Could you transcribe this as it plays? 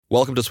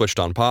Welcome to Switched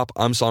on Pop.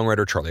 I'm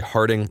songwriter Charlie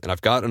Harding, and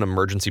I've got an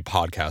emergency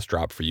podcast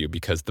drop for you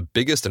because the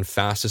biggest and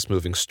fastest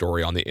moving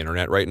story on the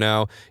internet right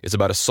now is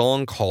about a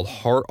song called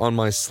Heart on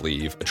My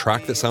Sleeve, a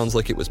track that sounds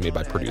like it was made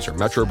by producer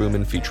Metro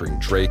Boomin featuring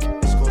Drake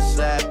and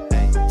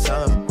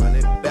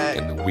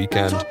The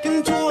Weeknd.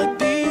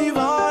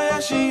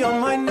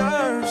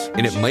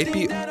 And it might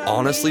be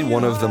honestly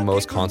one of the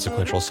most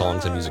consequential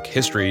songs in music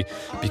history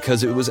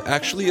because it was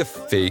actually a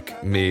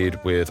fake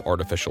made with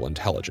artificial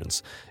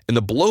intelligence. And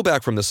the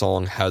blowback from the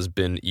song has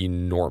been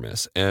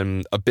enormous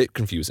and a bit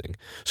confusing.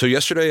 So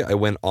yesterday I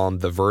went on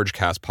the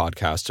Vergecast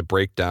podcast to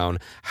break down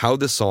how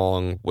the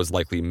song was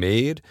likely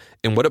made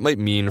and what it might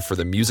mean for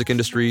the music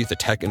industry, the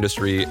tech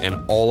industry, and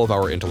all of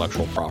our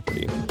intellectual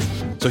property.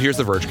 So here's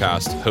the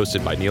Vergecast,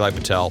 hosted by Nilay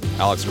Patel,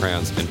 Alex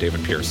Kranz, and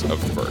David Pierce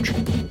of The Verge.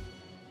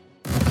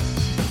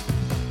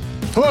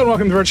 Hello and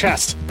welcome to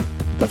Vergecast,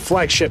 the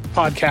flagship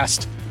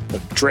podcast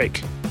of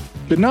Drake.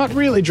 But not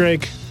really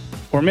Drake,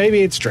 or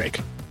maybe it's Drake.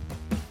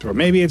 Or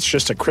maybe it's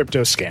just a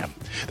crypto scam.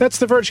 That's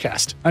the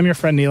Vergecast. I'm your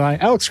friend Nilay.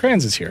 Alex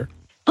Kranz is here.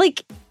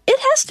 Like, it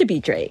has to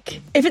be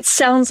Drake. If it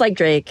sounds like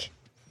Drake,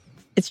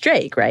 it's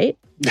Drake, right?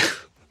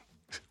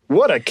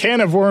 What a can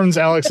of worms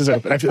Alex has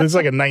opened. I feel it's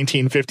like a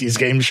 1950s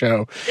game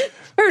show.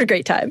 We had a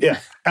great time.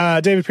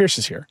 Yeah. David Pierce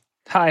is here.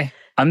 Hi.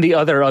 I'm the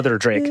other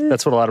Drake.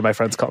 That's what a lot of my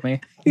friends call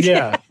me.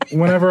 Yeah.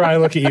 Whenever I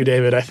look at you,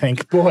 David, I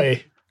think,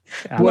 boy,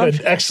 what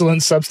an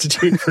excellent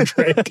substitute for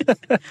Drake.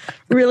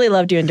 Really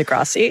loved you in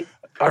Degrassi.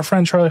 Our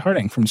friend Charlie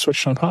Harding from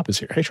Switched on Pop is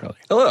here. Hey, Charlie.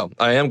 Hello.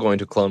 I am going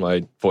to clone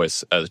my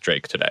voice as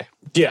Drake today.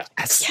 Yeah.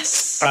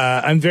 Yes.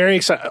 I'm very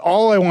excited.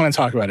 All I want to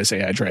talk about is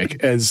AI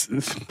Drake. As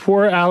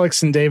poor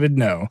Alex and David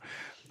know,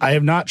 I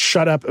have not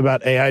shut up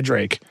about AI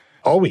Drake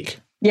all week.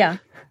 Yeah.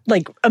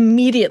 Like,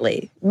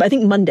 immediately. I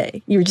think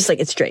Monday, you were just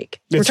like, it's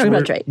Drake. We're talking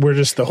about Drake. We're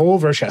just the whole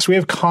Vergecast. We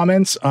have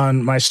comments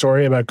on my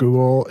story about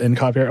Google and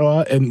copyright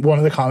law, and one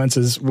of the comments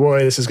is, boy,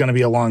 this is going to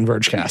be a long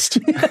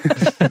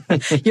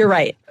Vergecast. You're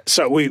right.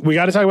 So we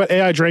got to talk about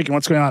AI Drake and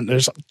what's going on.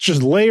 There's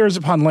just layers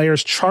upon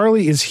layers.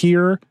 Charlie is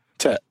here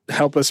to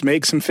help us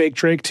make some fake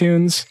Drake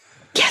tunes.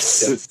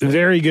 Yes.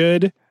 Very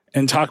good.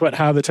 And talk about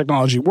how the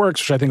technology works,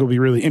 which I think will be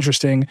really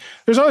interesting.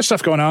 There's other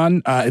stuff going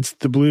on. It's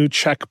the blue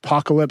check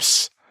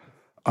apocalypse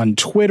on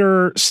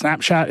Twitter.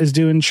 Snapchat is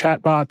doing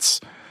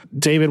chatbots.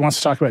 David wants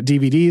to talk about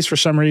DVDs for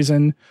some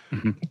reason.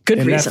 Mm-hmm. Good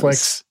reasons.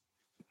 Netflix.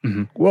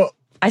 Mm-hmm. Well,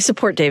 I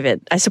support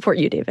David. I support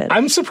you, David.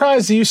 I'm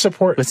surprised you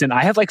support. Listen,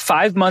 I have like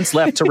 5 months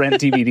left to rent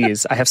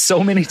DVDs. I have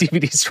so many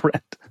DVDs to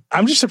rent.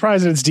 I'm just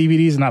surprised that it's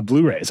DVDs and not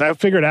Blu-rays. I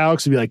figured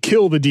Alex would be like,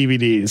 kill the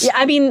DVDs. Yeah,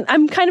 I mean,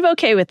 I'm kind of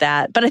okay with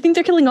that, but I think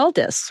they're killing all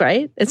discs,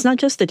 right? It's not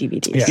just the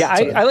DVDs. Yeah,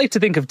 I like to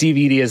think of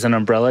DVD as an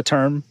umbrella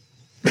term.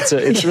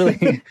 It's really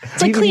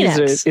it's like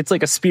Kleenex. It's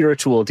like a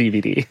spiritual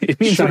DVD. It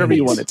means whatever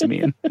you want it to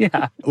mean.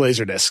 Yeah,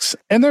 laser discs.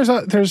 And there's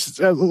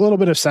a little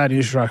bit of sad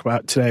news to talk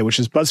about today, which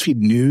is BuzzFeed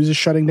News is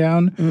shutting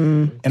down.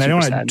 And I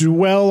don't want to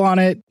dwell on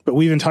it, but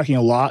we've been talking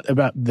a lot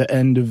about the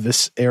end of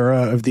this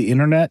era of the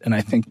internet, and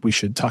I think we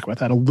should talk about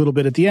that a little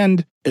bit at the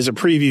end as a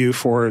preview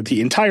for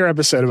the entire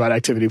episode about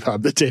Activity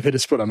Pub that David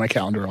has put on my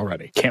calendar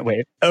already. Can't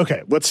wait.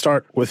 Okay, let's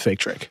start with Fake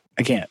Drake.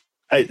 I can't.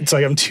 It's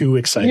like I'm too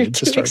excited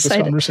to start this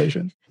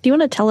conversation. Do you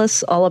want to tell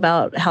us all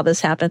about how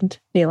this happened,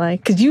 Nilay?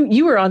 Because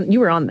you were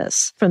on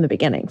this from the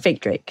beginning,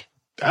 Fake Drake.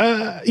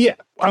 Yeah,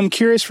 I'm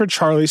curious for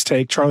Charlie's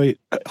take. Charlie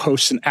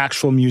hosts an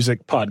actual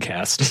music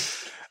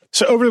podcast.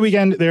 So over the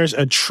weekend, there's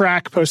a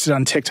track posted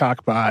on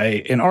TikTok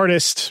by an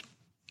artist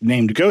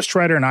named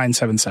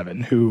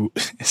Ghostwriter977, who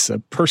is a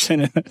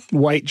person in a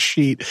white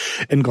sheet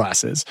and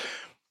glasses.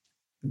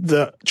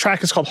 The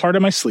track is called Heart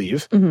on My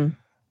Sleeve. Mm-hmm.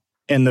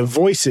 And the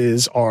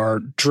voices are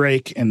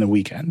Drake and The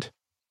Weeknd.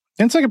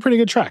 And it's like a pretty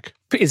good track.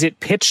 Is it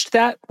pitched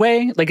that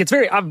way? Like, it's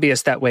very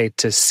obvious that way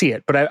to see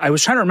it. But I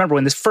was trying to remember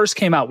when this first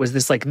came out, was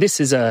this like, this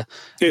is a...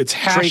 It's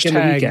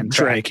hashtag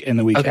Drake and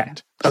The Weeknd. Okay.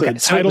 So the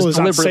title is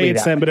not say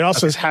it's them, but it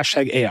also is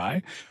hashtag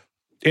AI.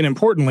 And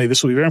importantly,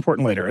 this will be very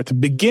important later. At the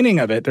beginning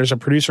of it, there's a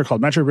producer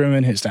called Metro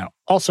Boomin, who's now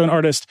also an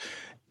artist.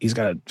 He's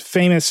got a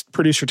famous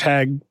producer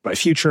tag by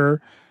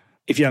Future.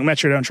 If young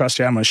Metro don't trust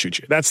you, I'm going to shoot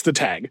you. That's the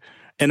tag.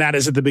 And that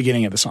is at the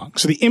beginning of the song.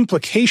 So the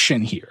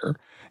implication here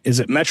is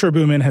that Metro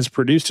Boomin has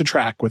produced a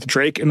track with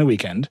Drake and The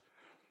Weeknd,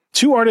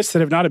 two artists that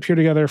have not appeared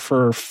together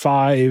for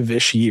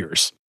 5-ish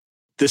years.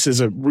 This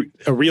is a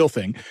real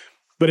thing,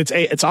 but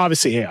it's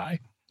obviously AI.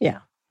 Yeah.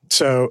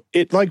 So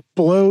it like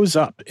blows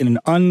up in an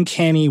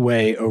uncanny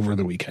way over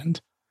the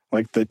weekend.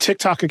 Like the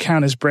TikTok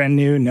account is brand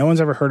new. No one's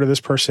ever heard of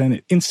this person.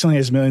 It instantly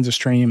has millions of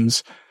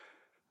streams.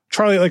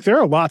 Charlie, like there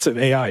are lots of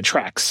AI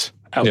tracks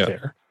out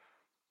there.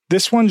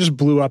 This one just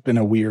blew up in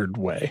a weird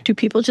way. Do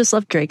people just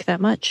love Drake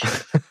that much?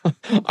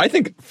 I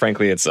think,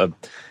 frankly, it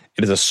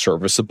is a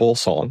serviceable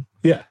song.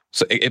 Yeah.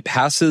 So it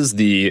passes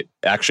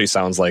actually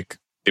sounds like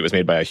it was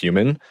made by a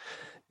human.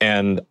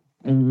 And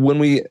when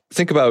we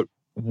think about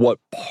what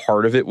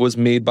part of it was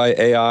made by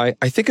AI,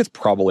 I think it's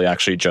probably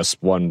actually just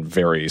one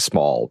very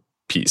small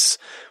piece,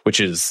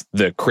 which is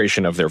the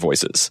creation of their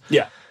voices.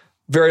 Yeah.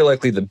 Very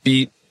likely the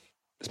beat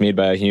is made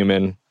by a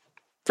human.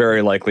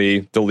 very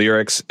likely the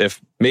lyrics,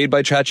 if made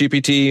by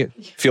ChatGPT,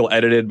 feel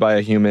edited by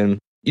a human.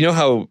 You know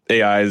how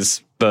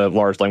AIs, the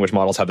large language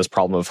models, have this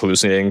problem of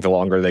hallucinating the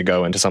longer they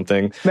go into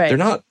something? Right. They're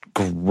not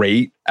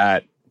great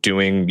at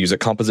doing music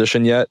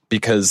composition yet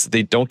because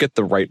they don't get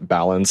the right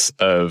balance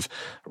of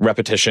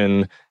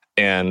repetition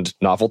and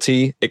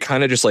novelty. It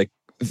kind of just like,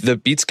 the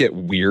beats get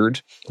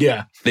weird.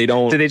 Yeah. They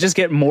don't... Do they just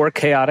get more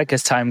chaotic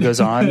as time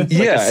goes on? Like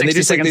yeah. a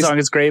 60-second song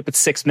is great, but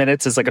 6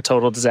 minutes is like a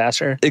total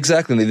disaster?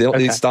 Exactly.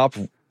 They stop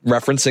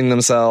referencing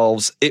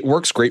themselves. It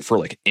works great for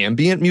like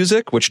ambient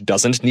music, which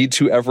doesn't need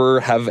to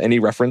ever have any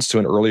reference to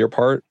an earlier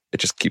part.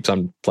 It just keeps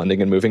on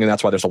blending and moving. And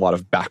that's why there's a lot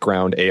of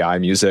background AI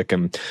music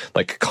and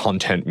like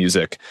content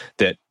music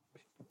that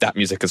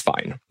music is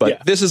fine.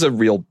 But this is a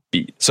real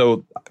beat.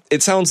 So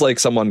it sounds like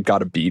someone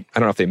got a beat. I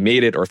don't know if they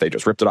made it or if they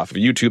just ripped it off of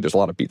YouTube. There's a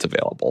lot of beats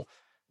available.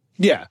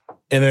 Yeah.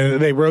 And then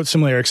they wrote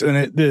some lyrics.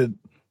 And the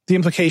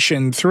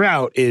implication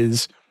throughout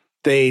is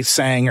they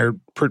sang or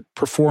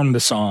performed the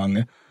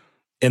song,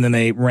 and then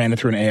they ran it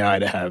through an AI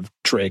to have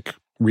Drake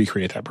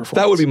recreate that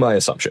performance. That would be my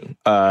assumption.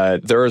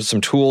 There are some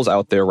tools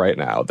out there right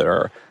now that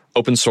are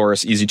open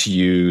source, easy to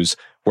use,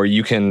 where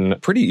you can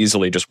pretty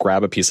easily just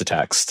grab a piece of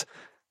text,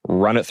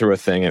 run it through a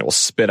thing, and it will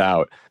spit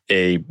out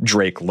a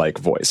Drake-like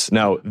voice.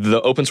 Now,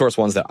 the open source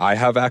ones that I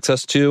have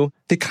access to,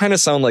 they kind of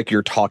sound like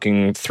you're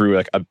talking through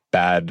like a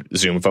bad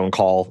Zoom phone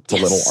call. It's a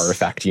little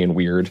artifacty and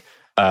weird.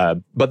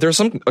 But there's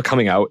some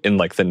coming out in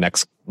like the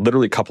next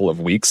literally couple of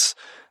weeks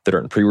that are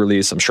in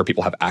pre-release. I'm sure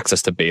people have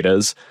access to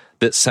betas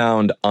that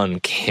sound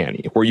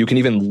uncanny, where you can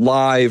even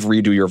live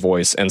redo your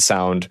voice and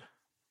sound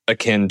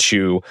akin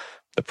to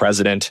the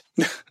president,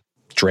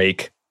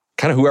 Drake,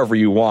 kind of whoever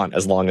you want,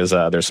 as long as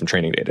there's some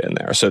training data in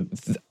there. So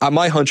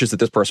my hunch is that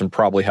this person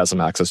probably has some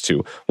access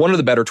to one of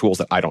the better tools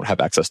that I don't have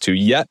access to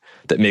yet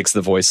that makes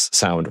the voice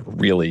sound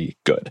really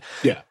good.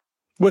 Yeah.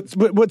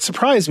 What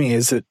surprised me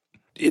is that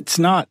it's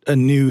not a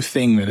new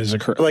thing that has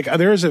occurred. Like,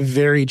 there is a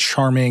very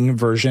charming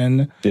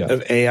version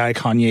of AI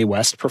Kanye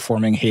West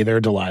performing Hey There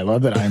Delilah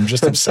that I'm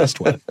just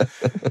obsessed with.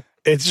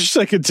 It's just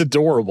like, it's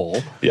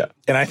adorable. Yeah.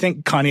 And I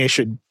think Kanye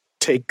should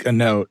take a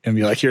note and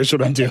be like, here's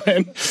what I'm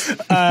doing.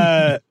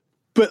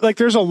 But like,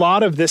 there's a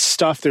lot of this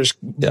stuff. There's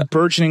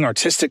burgeoning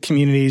artistic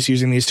communities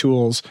using these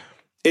tools.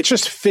 It's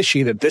just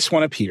fishy that this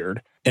one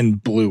appeared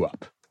and blew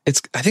up. I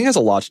think it has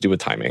a lot to do with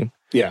timing.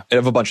 Yeah. And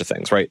of a bunch of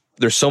things, right?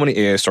 There's so many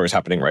AI stories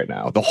happening right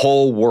now. The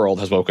whole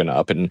world has woken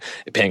up and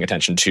paying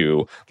attention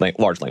to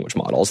large language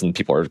models, and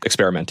people are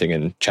experimenting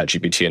in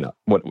ChatGPT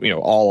and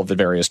all of the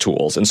various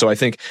tools. And so I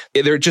think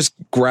they're just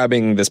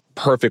grabbing this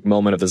perfect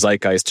moment of the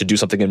zeitgeist to do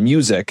something in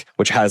music,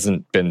 which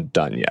hasn't been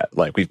done yet.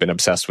 Like, we've been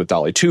obsessed with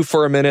DALL-E 2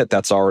 for a minute.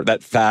 That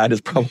fad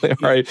is probably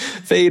already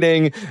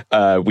fading.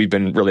 We've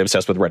been really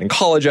obsessed with writing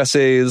college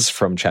essays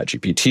from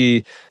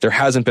ChatGPT.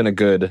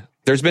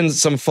 There's been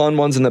some fun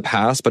ones in the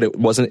past, but it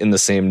wasn't in the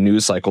same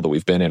news cycle that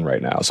we've been in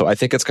right now. So I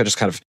think it's just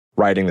kind of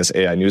riding this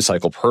AI news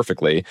cycle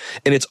perfectly.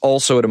 And it's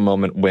also at a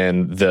moment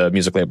when the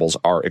music labels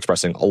are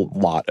expressing a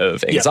lot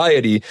of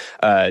anxiety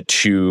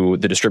to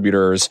the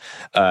distributors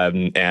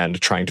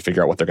and trying to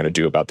figure out what they're going to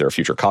do about their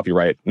future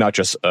copyright, not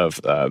just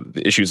of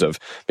the issues of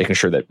making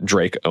sure that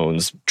Drake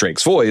owns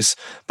Drake's voice,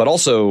 but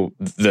also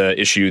the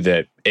issue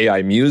that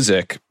AI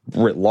music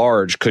writ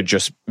large could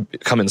just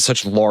come in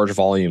such large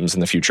volumes in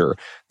the future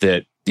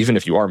that even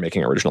if you are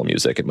making original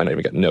music, it might not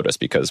even get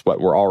noticed, because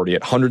we're already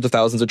at hundreds of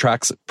thousands of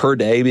tracks per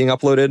day being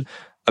uploaded.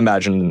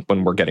 Imagine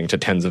when we're getting to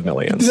tens of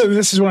millions. So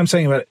this is what I'm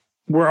saying about it.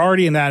 We're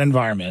already in that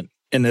environment,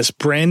 and this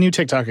brand new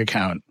TikTok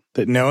account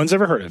that no one's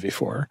ever heard of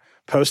before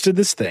posted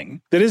this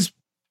thing that is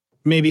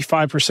maybe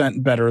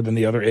 5% better than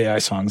the other AI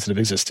songs that have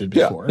existed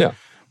before. Yeah.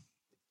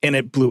 And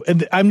it blew.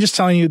 And I'm just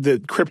telling you, the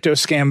crypto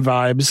scam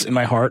vibes in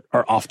my heart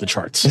are off the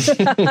charts.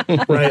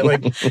 Right?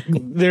 Like,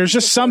 there's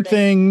just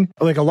something,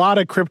 like, a lot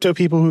of crypto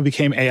people who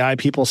became AI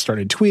people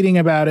started tweeting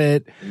about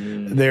it.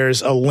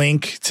 There's a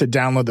link to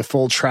download the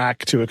full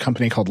track to a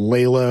company called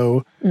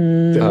Lalo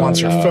that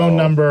wants your phone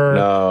number.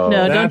 No,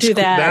 don't do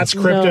that. That's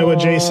crypto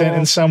adjacent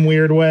in some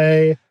weird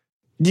way.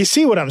 Do you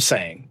see what I'm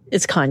saying?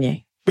 It's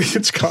Kanye.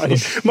 It's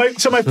Kanye.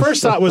 So my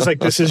first thought was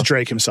like, this is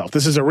Drake himself.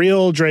 This is a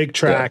real Drake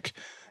track.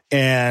 Yeah.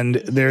 And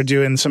they're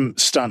doing some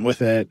stunt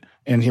with it,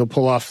 and he'll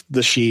pull off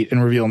the sheet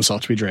and reveal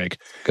himself to be Drake.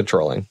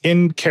 Controlling.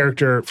 In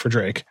character for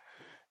Drake.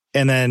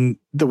 And then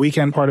the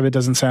Weeknd part of it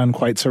doesn't sound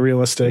quite so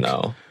realistic.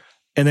 No.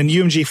 And then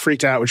UMG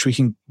freaked out, which we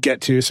can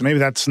get to, so maybe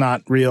that's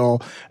not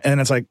real. And then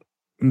it's like,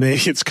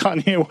 maybe it's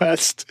Kanye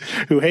West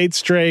who hates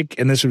Drake,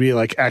 and this would be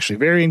like actually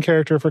very in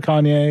character for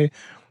Kanye.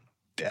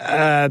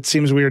 It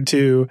seems weird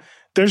too.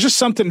 There's just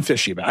something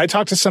fishy about it. I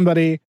talked to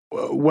somebody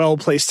well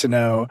placed to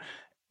know,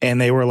 and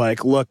they were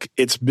like, look,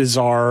 it's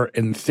bizarre,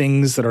 and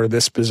things that are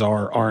this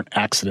bizarre aren't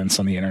accidents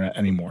on the internet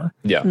anymore.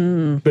 Yeah.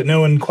 But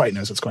no one quite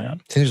knows what's going on. I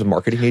think there's a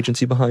marketing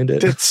agency behind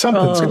it.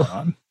 Something's going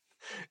on.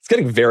 It's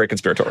getting very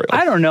conspiratorial.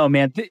 I don't know,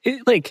 man.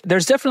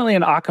 There's definitely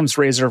an Occam's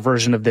razor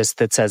version of this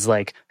that says,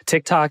 like,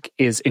 TikTok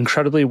is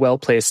incredibly well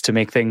placed to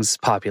make things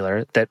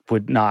popular that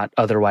would not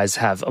otherwise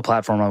have a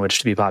platform on which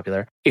to be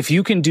popular. If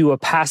you can do a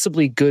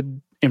passably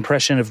good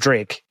impression of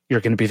Drake you're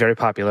going to be very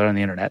popular on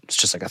the internet. It's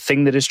just like a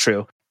thing that is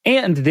true.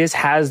 And this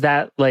has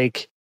that,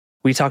 like,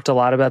 we talked a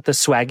lot about the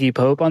swaggy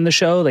Pope on the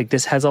show. Like,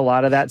 this has a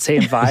lot of that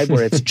same vibe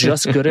where it's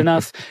just good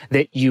enough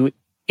that you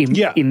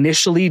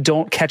initially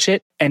don't catch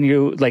it and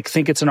you like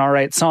think it's an all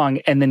right song,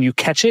 and then you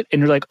catch it and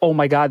you're like, oh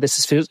my God, this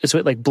is, so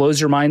it like blows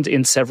your mind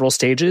in several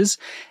stages,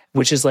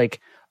 which is like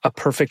a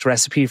perfect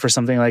recipe for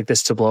something like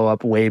this to blow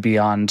up way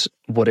beyond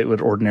what it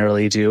would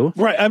ordinarily do.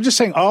 Right. I'm just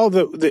saying all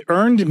the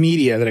earned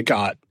media that it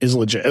got is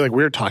legit. Like,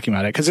 we're talking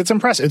about it because it's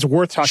impressive. It's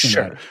worth talking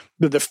about.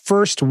 But the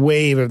first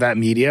wave of that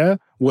media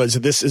was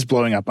this is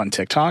blowing up on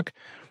TikTok.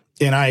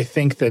 And I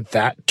think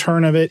that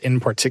turn of it in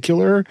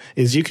particular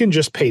is you can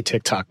just pay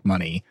TikTok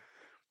money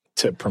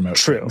to promote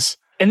things.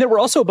 And there were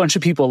also a bunch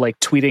of people like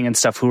tweeting and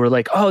stuff who were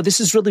like, oh, this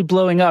is really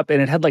blowing up. And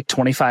it had like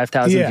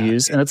 25,000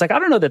 views. And it's like, I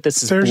don't know that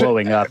this is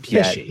blowing up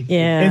yet.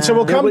 Yeah. And so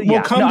we'll come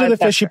to the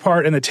fishy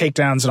part and the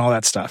takedowns and all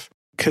that stuff,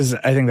 because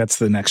I think that's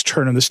the next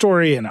turn of the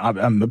story. And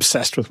I'm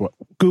obsessed with what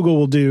Google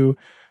will do.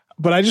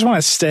 But I just want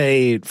to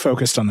stay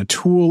focused on the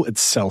tool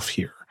itself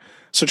here.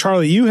 So,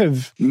 Charlie, you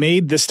have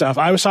made this stuff.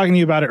 I was talking to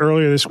you about it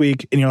earlier this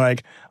week, and you're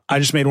like, I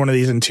just made one of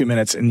these in 2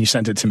 minutes, and you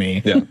sent it to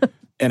me. Yeah.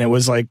 And it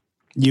was like,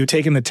 you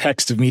taken the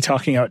text of me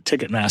talking about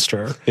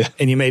Ticketmaster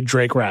and you made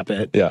Drake rap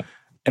it. Yeah.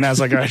 And I was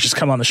like, all right, just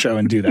come on the show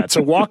and do that.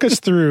 So walk us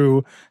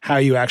through how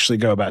you actually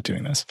go about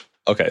doing this.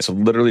 Okay, so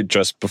literally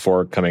just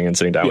before coming and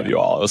sitting down with you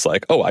all, I was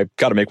like, oh, I've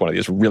got to make one of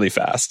these really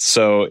fast.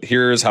 So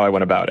here's how I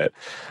went about it.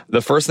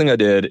 The first thing I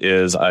did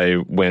is I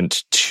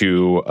went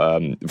to,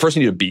 first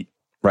you need a beat,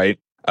 right?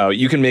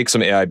 You can make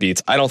some AI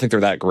beats. I don't think they're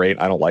that great.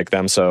 I don't like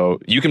them. So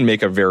you can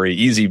make a very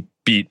easy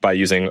beat by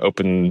using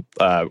open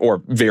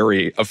or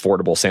very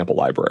affordable sample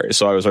libraries.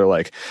 So I was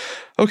like,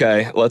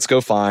 okay, let's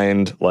go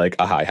find like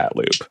a hi-hat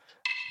loop.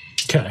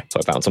 Okay. So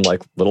I found some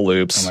like little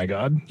loops. Oh my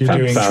God.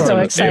 You're so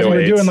excited.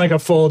 You're doing like a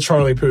full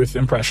Charlie Puth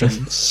impression on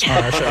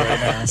our show right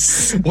now.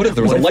 What if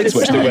there was a light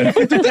switch that went?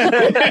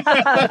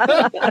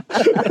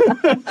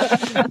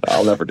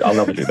 I'll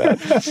never do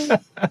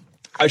that.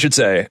 I should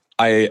say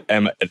I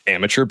am an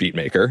amateur beat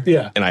maker,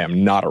 and I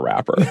am not a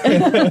rapper.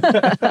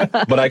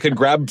 But I could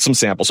grab some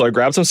samples. So I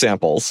grabbed some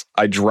samples.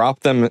 I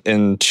dropped them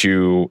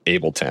into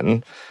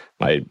Ableton,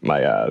 my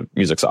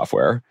music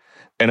software,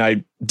 and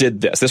I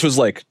did this. This was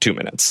like 2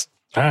 minutes.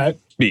 All right.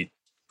 Beat.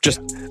 Just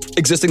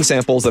existing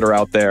samples that are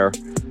out there.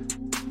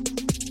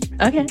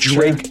 Okay.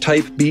 Drake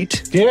type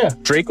beat. Yeah.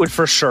 Drake would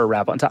for sure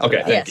rap on top of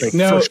that. Yes.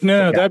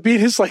 No, that beat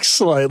is like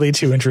slightly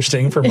too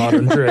interesting for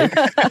modern Drake.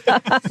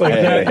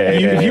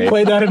 If you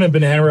played that in a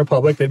Banana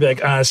Republic, they'd be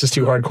like, this is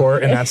too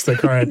hardcore, and that's the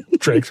current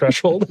Drake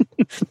threshold.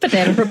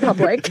 Banana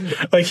Republic.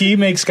 Like, he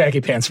makes khaki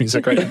pants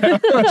music right now.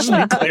 Just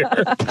to be clear.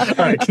 All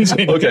right,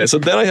 continue. Okay, so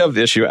then I have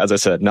the issue, as I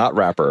said, not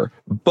rapper,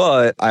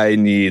 but I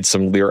need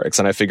some lyrics.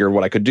 And I figured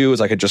what I could do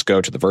is I could just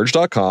go to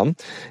theverge.com,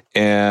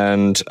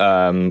 and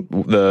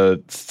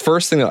the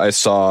first thing that I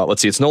saw,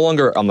 let's see, it's no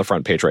longer on the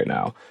front page right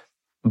now.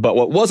 But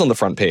what was on the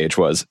front page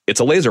was, it's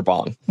a laser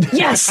bong.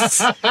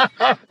 Yes.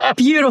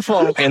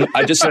 Beautiful. And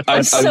I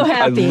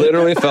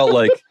literally felt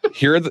like,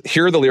 here are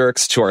the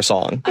lyrics to our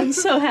song. I'm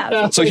so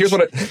happy. So here's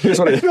what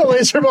I The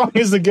laser bong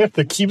is the gift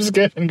that keeps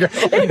getting going.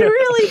 It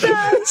really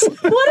does.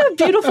 What a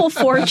beautiful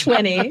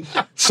 420.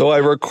 So I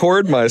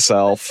record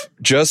myself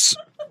just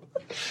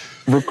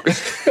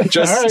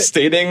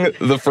stating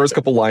the first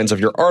couple lines of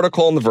your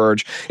article on The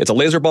Verge. It's a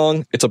laser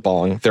bong. It's a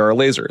bong. There are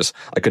lasers.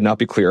 I could not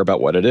be clear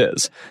about what it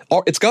is.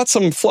 It's got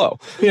some flow.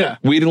 Yeah.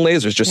 Weed and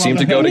lasers just seem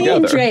to go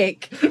together.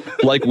 Drake.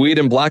 Like weed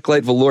and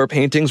blacklight velour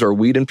paintings or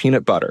weed and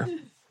peanut butter.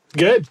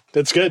 Good.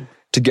 That's good.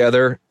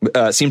 Together,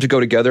 seem to go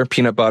together.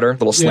 Peanut butter,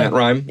 little slant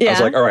rhyme. Yeah. I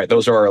was like, all right,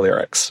 those are our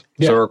lyrics.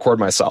 Yeah. So I record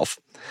myself.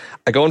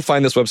 I go and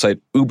find this website,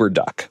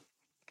 Uberduck.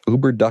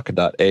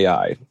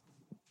 Uberduck.ai.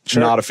 Sure.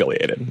 Not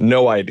affiliated.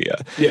 No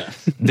idea. Yeah.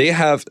 They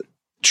have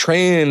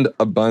trained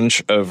a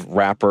bunch of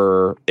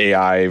rapper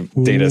AI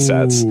data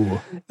sets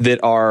that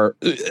are,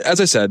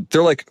 as I said,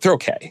 they're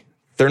okay.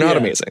 They're not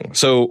amazing.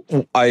 So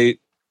I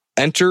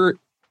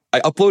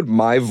upload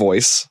my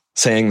voice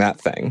saying that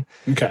thing.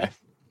 Okay.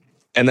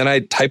 And then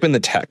I type in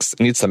the text. It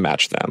needs to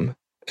match them.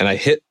 And I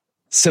hit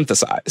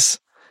synthesize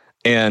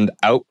and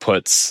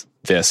outputs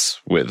this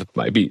with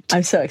my beat.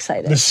 I'm so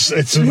excited. It's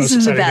the most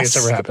exciting thing that's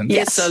ever happened.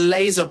 Yes. It's a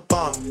laser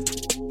bomb.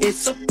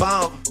 It's a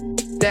bomb.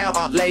 There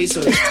are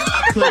lasers.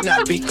 I could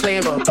not be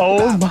clearer.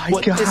 Oh my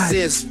what God. This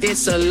is.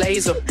 It's a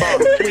laser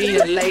bomb. Weed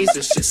and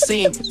lasers just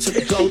seem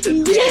to go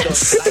together.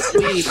 Yes.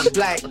 Like weed and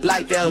black,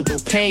 like valuable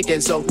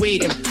paintings, or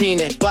weed and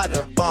peanut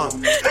butter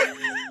bomb.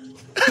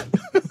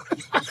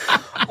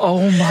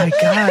 Oh my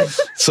God.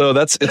 So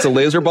it's a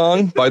laser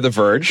bong by The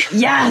Verge.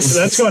 Yes. So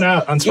that's going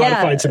out on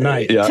Spotify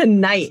tonight. Yeah.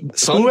 Tonight.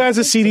 Who has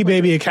a CD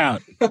Baby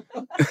account?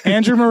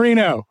 Andrew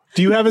Marino,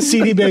 do you have a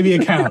CD Baby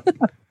account?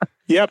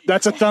 Yep,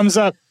 that's a thumbs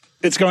up.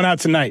 It's going out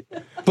tonight.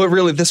 But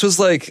really, this was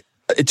like,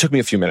 it took me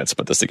a few minutes to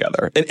put this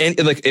together.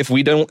 And like, if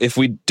we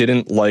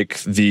didn't like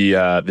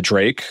the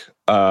Drake,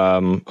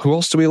 who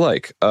else do we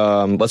like?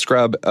 Let's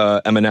grab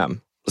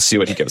Eminem. Let's see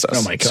what he gives us.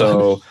 Oh my God.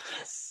 So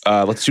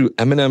let's do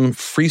Eminem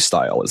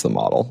Freestyle as the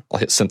model. I'll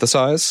hit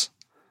synthesize.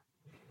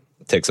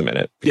 takes a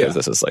minute because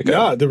this is like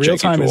the real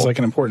time tool. is like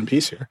an important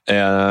piece here.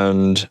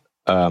 And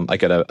I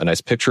get a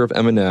nice picture of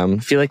Eminem. I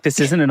feel like this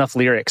isn't enough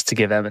lyrics to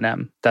give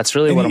Eminem. That's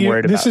really what I'm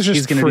worried about. This is just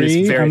He's going to do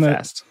this very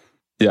fast.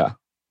 Yeah,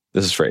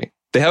 this is free.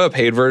 They have a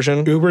paid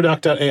version.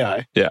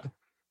 Uberduck.ai. Yeah.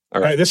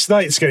 All right, this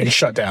site's getting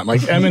shut down.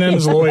 Like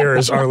Eminem's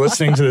lawyers are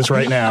listening to this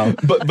right now.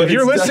 But if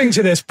you're listening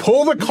to this,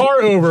 pull the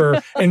car over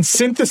and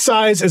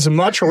synthesize as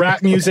much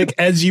rap music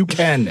as you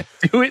can.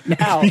 Do it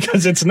now.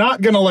 Because it's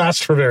not going to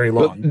last for very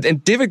long.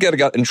 And David Guetta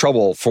got in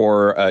trouble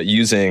for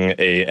using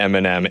a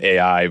Eminem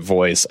AI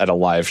voice at a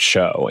live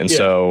show. And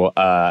so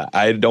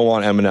I don't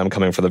want Eminem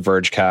coming for the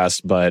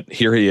Vergecast, but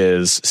here he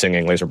is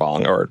singing Laser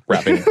Bong or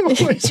rapping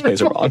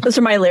Laser Bong. Those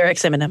are my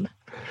lyrics, Eminem.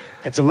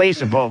 It's a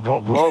laser ball,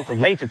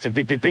 laser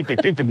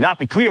to not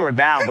be clear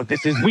about, but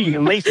this is weed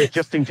and laser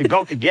just seem to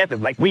go together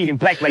like weed and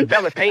black like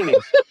Bella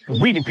paintings,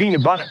 weed and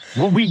peanut butter.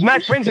 Well, weed my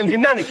friends and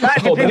dynamic.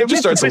 It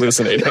just starts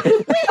hallucinating.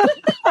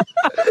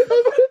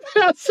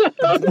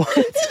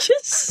 It's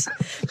just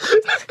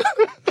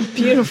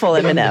beautiful,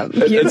 Eminem.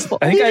 Beautiful.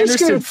 I think I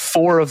understood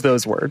 4 of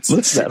those words.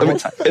 And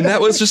that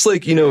was just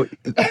like,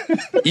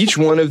 each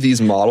one of these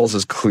models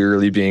is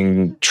clearly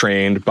being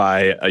trained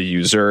by a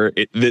user.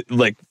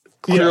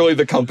 Clearly,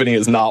 the company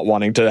is not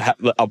wanting to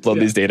upload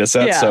these data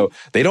sets, so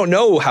they don't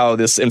know how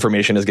this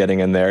information is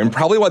getting in there. And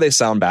probably why they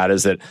sound bad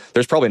is that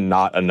there's probably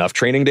not enough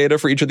training data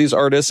for each of these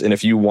artists. And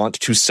if you want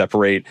to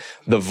separate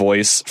the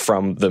voice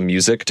from the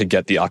music to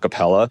get the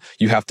acapella,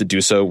 you have to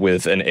do so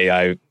with an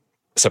AI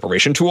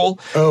separation tool.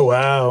 Oh,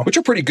 wow. Which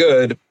are pretty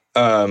good.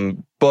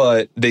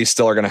 But they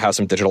still are going to have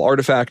some digital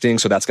artifacting,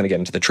 so that's going to get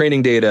into the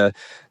training data.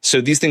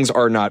 So these things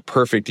are not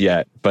perfect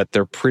yet, but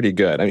they're pretty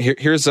good. I mean,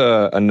 here's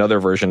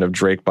another version of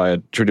Drake by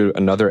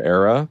Another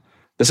Era.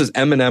 This is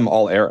Eminem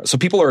All Era. So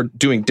people are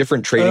doing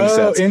different training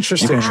sets.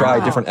 Interesting. You can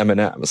try different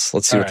M&Ms.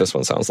 Let's see what this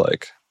one sounds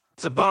like.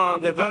 It's a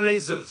bomb, they're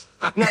lasers.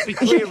 Not be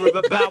clear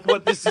about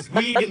what this is.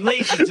 Weed and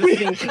laser just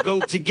seem to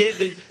go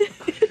together.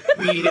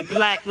 Weed and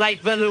black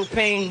like Bella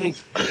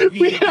paintings.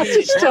 We have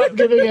to stop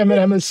giving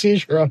Eminem a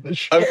seizure on the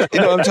show.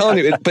 I'm telling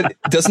you, but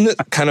doesn't it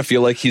kind of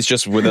feel like he's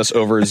just with us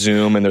over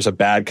Zoom and there's a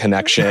bad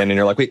connection and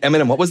you're like, wait,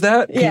 Eminem, what was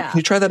that? Can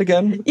you try that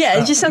again?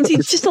 Yeah, it just sounds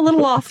he's just a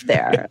little off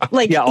there.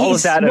 Like all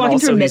of that, and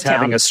also he's Midtown.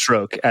 having a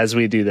stroke as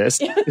we do this.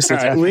 All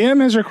right,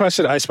 Liam has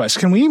requested Ice Spice.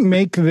 Can we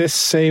make this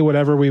say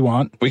whatever we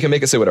want? We can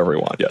make it say whatever we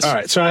want, yes. All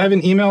right, so I have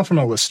an email from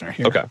a listener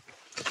here. Okay.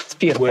 It's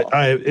beautiful.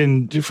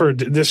 For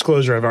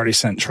disclosure, I've already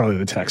sent Charlie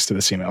the text to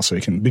this email so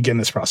he can begin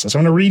this process. I'm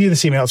going to read you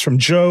this email. It's from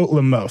Joe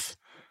Lamoth.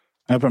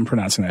 I hope I'm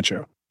pronouncing that,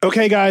 Joe.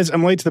 Okay, guys,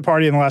 I'm late to the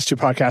party in the last 2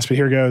 podcasts, but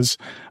here goes.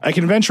 I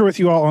can venture with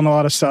you all on a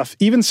lot of stuff,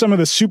 even some of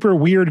the super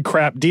weird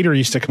crap Dieter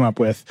used to come up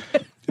with.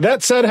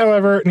 That said,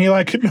 however, Neil,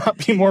 I could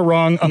not be more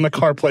wrong on the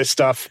CarPlay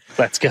stuff.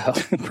 Let's go.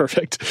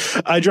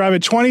 Perfect. I drive a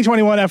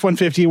 2021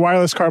 F-150.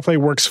 Wireless CarPlay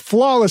works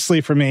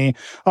flawlessly for me.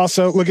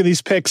 Also, look at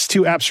these pics,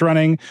 2 apps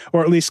running,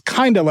 or at least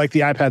kind of like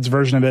the iPad's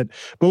version of it.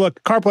 But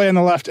look, CarPlay on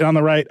the left and on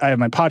the right, I have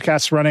my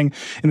podcasts running.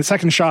 In the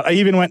second shot, I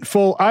even went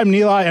full, I'm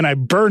Neeli, and I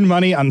burn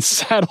money on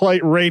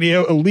satellite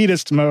radio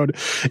elitist mode,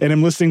 and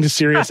I'm listening to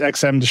Sirius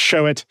XM to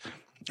show it.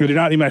 I do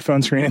not need my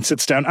phone screen. It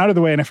sits down out of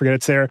the way and I forget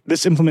it's there.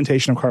 This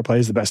implementation of CarPlay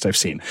is the best I've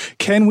seen.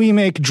 Can we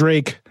make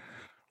Drake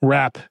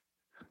rap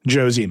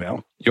Joe's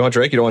email? You want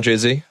Drake? You don't want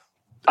Jay-Z?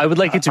 I would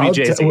like it to be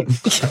Jay-Z.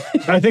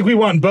 I think we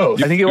want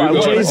both. I think you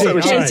want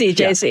Jay-Z.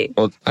 Jay-Z.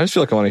 Well, I just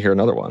feel like I want to hear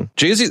another one.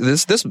 Jay-Z,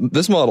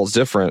 this model's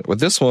different.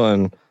 With this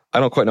one, I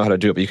don't quite know how to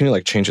do it, but you can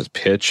like change its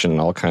pitch and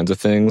all kinds of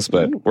things,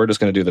 but we're just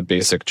going to do the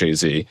basic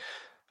Jay-Z.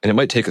 And it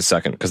might take a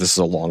second because this is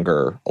a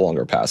longer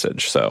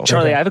passage. So,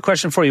 Charlie, I have a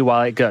question for you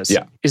while it goes.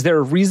 Yeah. Is there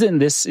a reason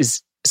this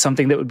is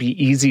something that would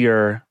be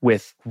easier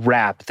with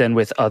rap than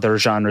with other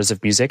genres of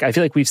music? I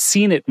feel like we've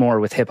seen it more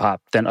with hip hop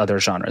than other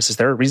genres. Is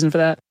there a reason for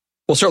that?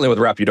 Well, certainly with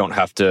rap, you don't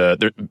have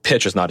to.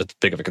 Pitch is not as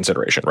big of a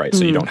consideration, right?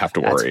 So you don't have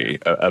to worry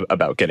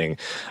about getting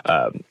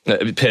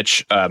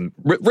pitch.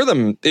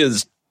 Rhythm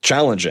is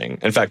challenging.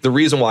 In fact, the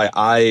reason why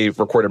I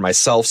recorded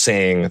myself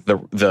saying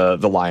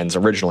the lines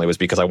originally was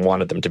because I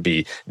wanted them to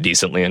be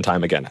decently in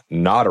time. Again,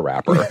 not a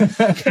rapper.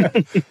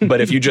 But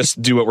if you just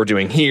do what we're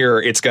doing here,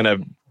 it's going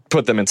to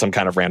put them in some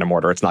kind of random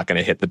order. It's not going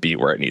to hit the beat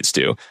where it needs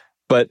to.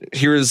 But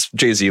here's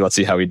Jay-Z. Let's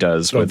see how he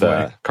does with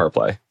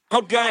CarPlay.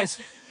 Oh, guys,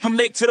 I'm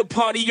late to the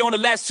party on the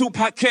last 2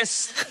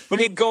 podcasts. But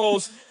it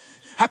goes,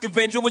 I can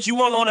venture what you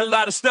want on a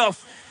lot of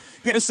stuff.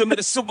 Getting some of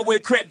the super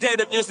weird crap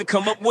data is to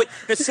come up with.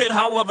 That said,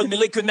 however,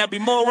 Neely could not be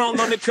more wrong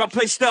on the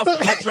CarPlay stuff.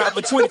 I drive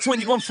a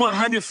 2021 for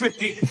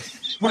 150.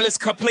 Well, this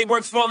CarPlay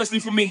works flawlessly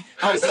for me.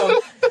 Also,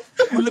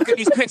 look at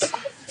these pics.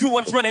 2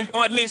 ones running,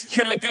 or at least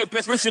can like the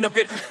best version of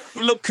it.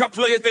 Look,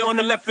 CarPlay is there on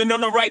the left and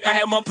on the right. I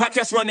have my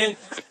podcast running.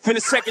 In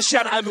the second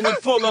shot, I went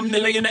full. I'm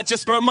Neely, and I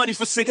just burn money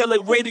for single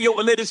radio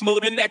elitist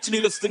mode and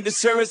actually listening to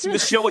service to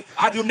show it.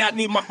 I do not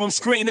need my phone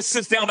screen. It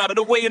sits down out of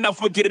the way and I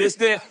forget it is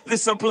there.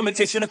 This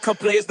implementation of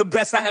CarPlay is the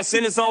best I have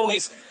seen as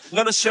always.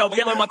 Let us show.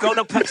 Yellow my go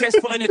to podcast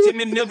pulling it to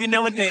me every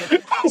now and then.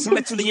 So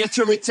literally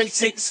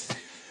takes.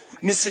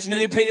 Message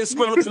pay a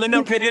squirrel killing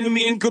up head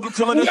enemy and Google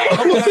killing it.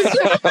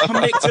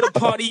 I'm late to the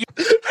party.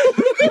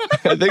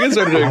 I think it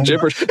started doing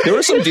gibberish. There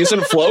was some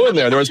decent flow in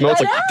there. There was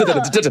moments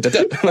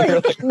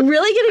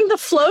really getting the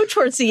flow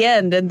towards the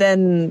end, and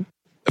then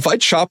if I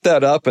chop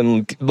that up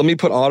and let me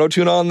put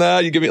auto-tune on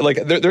that, you give me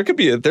like there could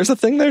be there's a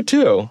thing there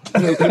too.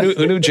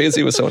 Who knew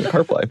Jay-Z was so into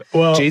CarPlay?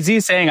 Well,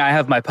 Jay-Z saying I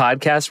have my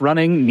podcast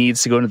running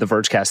needs to go into the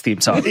Vergecast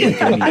theme song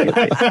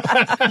immediately.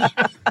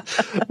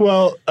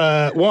 Well,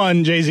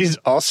 one, Jay-Z's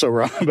also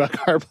wrong about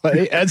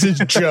CarPlay, as is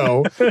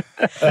Joe.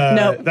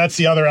 Nope. That's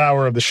the other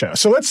hour of the show.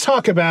 So let's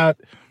talk about.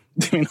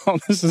 I mean,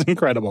 this is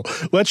incredible.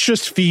 Let's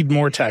just feed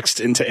more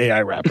text into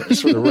AI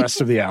wrappers for the rest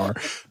of the hour.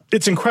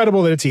 It's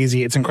incredible that it's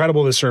easy. It's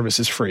incredible the service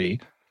is free.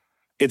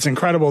 It's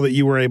incredible that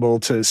you were able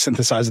to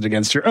synthesize it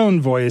against your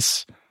own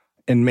voice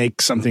and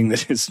make something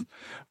that is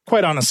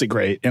quite honestly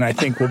great, and I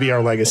think will be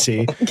our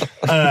legacy.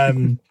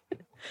 But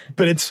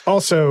it's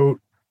also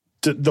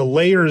the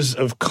layers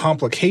of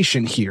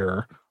complication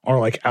here are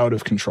like out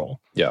of control.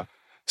 Yeah.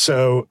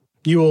 So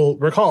you will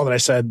recall that I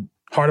said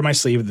Heart of My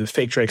Sleeve, the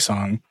fake Drake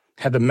song,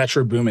 had the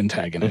Metro Boomin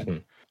tag in it. Mm-hmm.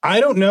 I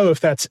don't know if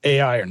that's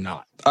AI or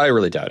not. I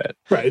really doubt it.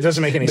 Right. It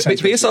doesn't make any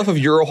sense. Based off of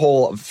your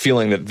whole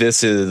feeling that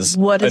this is...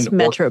 What is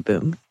Metro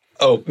Boom?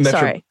 Oh,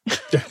 sorry.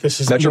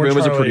 This is Metro Boom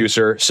is a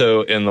producer.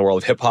 So in the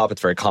world of hip hop,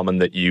 it's very common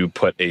that you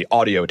put a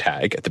audio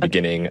tag at the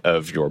beginning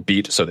of your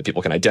beat so that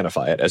people can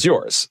identify it as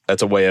yours.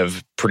 That's a way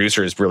of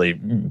producers really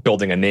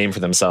building a name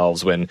for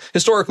themselves when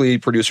historically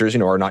producers,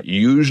 are not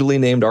usually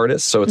named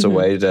artists. So it's a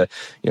way to,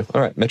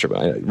 all right, Metro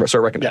Boom, I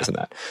start recognizing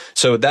that.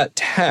 So that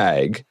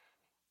tag,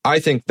 I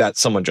think that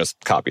someone just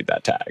copied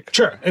that tag.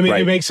 Sure. I mean,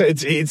 It makes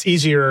it's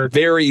easier.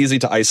 Very easy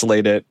to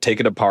isolate it, take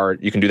it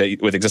apart. You can do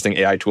that with existing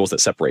AI tools that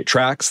separate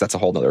tracks. That's a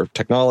whole other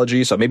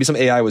technology. So maybe some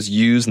AI was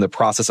used in the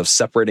process of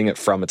separating it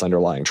from its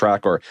underlying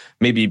track, or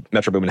maybe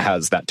Metro Boomin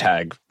has that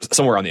tag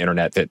somewhere on the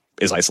internet that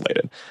is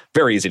isolated.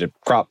 Very easy to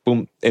crop,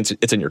 boom, it's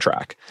in your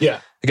track.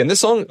 Yeah. Again,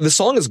 this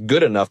song is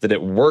good enough that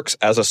it works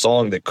as a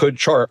song that could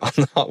chart on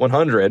the Hot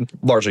 100,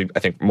 largely, I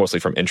think, mostly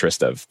from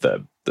interest of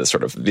the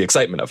sort of the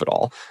excitement of it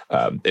all,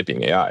 it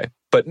being AI.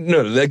 But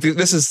no,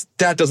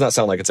 that does not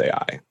sound like it's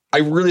AI. I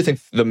really think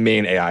the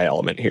main AI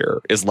element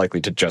here is likely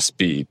to just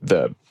be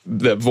the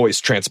voice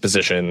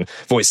transposition,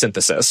 voice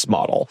synthesis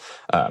model.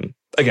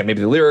 Again,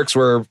 maybe the lyrics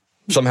were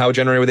somehow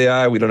generated with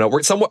AI. We don't know.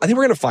 I think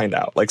we're going to find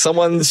out. Like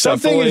something is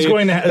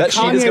going to happen. That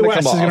sheet is going to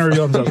come off. Is going to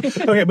reveal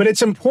himself. Okay, but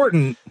it's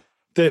important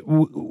that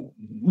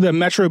the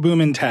Metro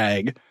Boomin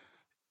tag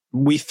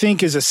we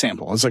think is a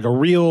sample. It's like a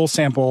real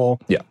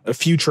sample. Yeah. A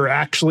Future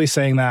actually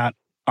saying that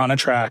on a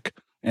track,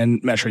 and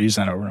Metro used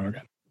that over and over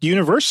again.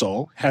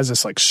 Universal has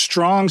this like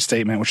strong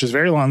statement, which is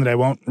very long that I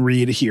won't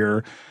read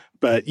here,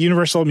 but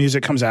Universal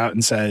Music comes out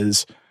and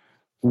says,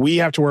 we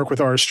have to work with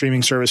our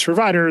streaming service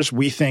providers.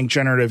 We think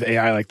generative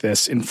AI like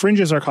this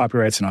infringes our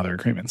copyrights and other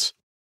agreements.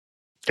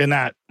 And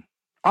that,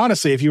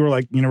 honestly, if you were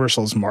like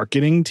Universal's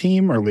marketing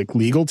team or like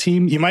legal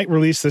team, you might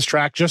release this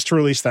track just to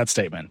release that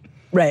statement.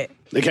 Right.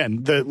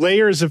 Again, the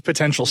layers of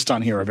potential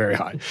stun here are very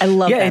high. I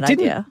love that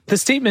idea. The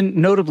statement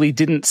notably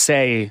didn't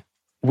say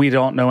we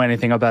don't know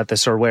anything about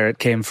this or where it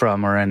came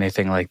from or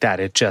anything like that.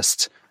 It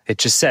just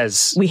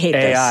says we hate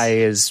AI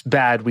is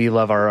bad. We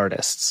love our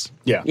artists.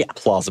 Yeah.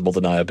 Plausible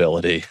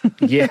deniability.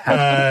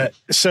 Yeah.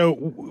 So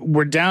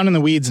we're down in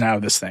the weeds now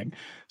of this thing.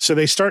 So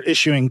they start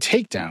issuing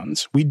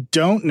takedowns. We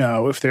don't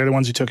know if they're the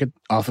ones who took it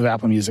off of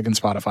Apple Music and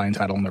Spotify and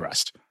Tidal and the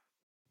rest.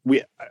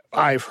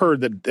 I've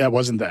heard that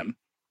wasn't them,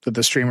 that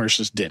the streamers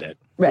just did it.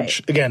 Right. Which,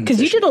 again,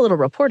 because you did a little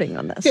reporting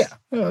on this. Yeah.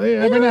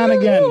 Every now and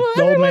again,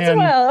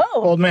 the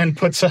old man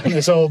puts on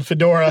his old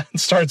fedora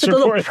and starts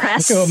reporting. A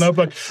little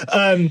notebook.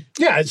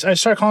 I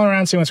start calling around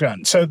and seeing what's going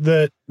on. So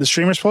the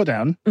streamers pull it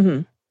down.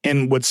 Mm-hmm.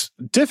 And what's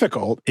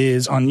difficult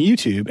is on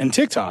YouTube and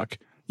TikTok,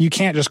 you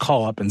can't just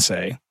call up and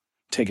say,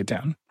 take it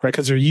down, right?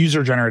 Because they're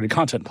user-generated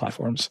content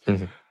platforms.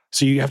 Mm-hmm.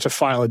 So you have to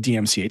file a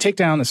DMCA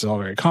takedown. This is all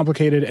very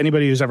complicated.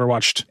 Anybody who's ever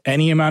watched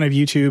any amount of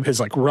YouTube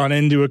has like run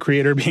into a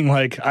creator being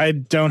like, I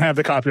don't have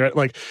the copyright.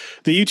 Like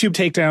the YouTube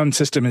takedown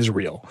system is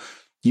real.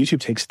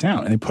 YouTube takes it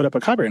down and they put up a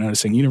copyright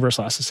notice saying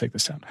Universal has to take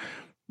this down.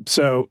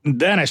 So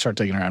then I start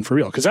digging around for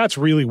real because that's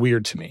really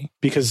weird to me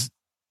because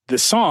the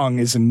song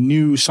is a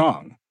new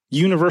song.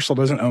 Universal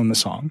doesn't own the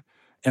song.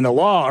 And the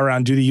law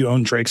around do you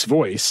own Drake's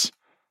voice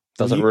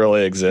doesn't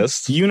really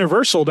exist.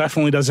 Universal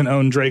definitely doesn't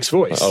own Drake's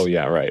voice. Oh,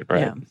 yeah, right.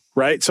 Yeah.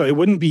 Right? So it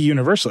wouldn't be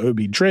Universal. It would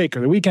be Drake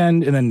or The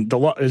Weeknd. And then the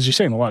law, as you're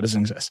saying, the law doesn't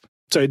exist.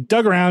 So I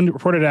dug around,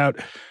 reported out.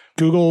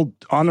 Google,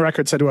 on the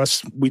record, said to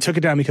us, we took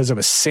it down because of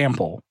a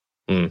sample.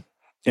 Mm.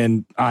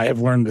 And I have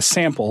learned the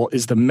sample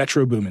is the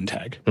Metro Boomin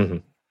tag. Mm-hmm.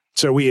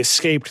 So we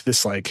escaped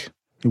this like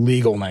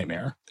legal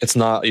nightmare. It's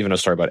not even a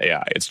story about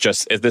AI. It's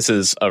just, this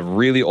is a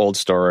really old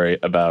story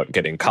about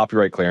getting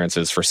copyright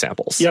clearances for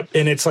samples. Yep.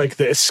 And it's like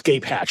the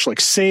escape hatch,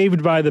 like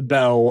saved by the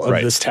bell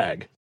of this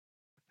tag.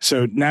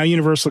 So now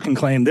Universal can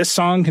claim this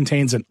song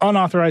contains an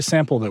unauthorized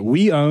sample that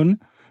we own.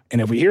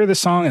 And if we hear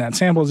this song and that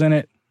sample is in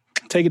it,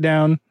 take it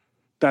down.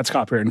 That's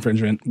copyright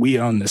infringement. We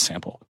own this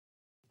sample.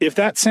 If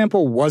that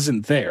sample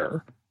wasn't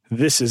there,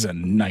 this is a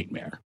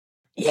nightmare.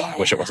 I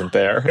wish it wasn't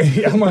there.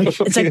 I'm like,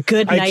 it's a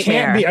good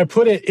nightmare. I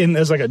put it in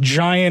as like a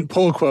giant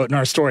pull quote in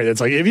our story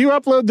that's like, if you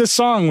upload this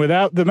song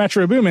without the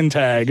Metro Boomin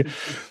tag,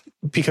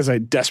 because I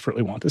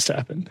desperately want this to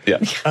happen. Yeah.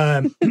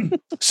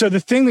 So the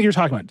thing that you're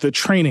talking about, the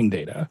training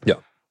data. Yeah.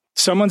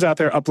 Someone's out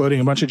there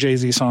uploading a bunch of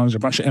Jay-Z songs or a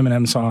bunch of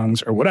Eminem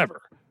songs or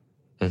whatever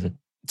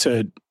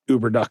to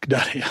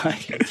uberduck.ai.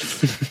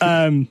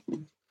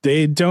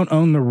 They don't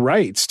own the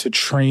rights to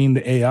train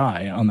the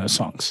AI on those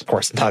songs. Of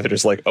course, neither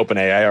does like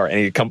OpenAI or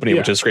any company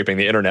which is scraping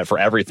the internet for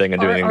everything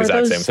and doing the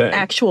exact same thing.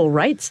 Actual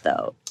rights,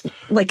 though,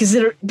 like is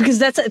it because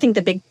that's I think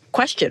the big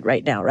question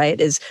right now,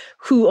 right? Is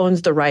who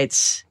owns the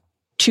rights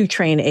to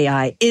train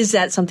AI? Is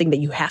that something that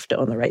you have to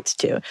own the rights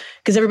to?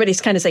 Because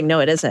everybody's kind of saying no,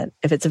 it isn't.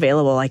 If it's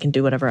available, I can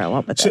do whatever I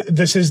want with it. So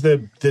this is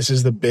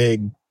the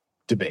big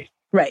debate,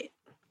 right?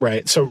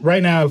 Right. So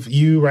right now, if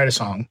you write a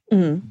song,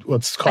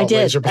 let's call it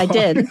Laser Bong. I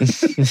did.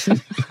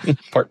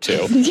 Part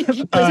 2.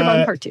 Laser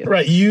Bong Part 2.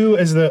 Right. You,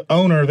 as the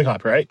owner of the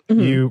copyright,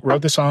 you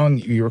wrote the song,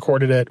 you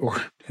recorded it,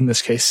 or in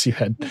this case, you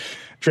had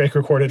Drake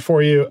record it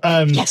for you.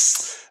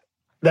 Yes.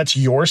 That's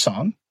your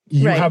song.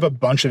 You have a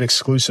bunch of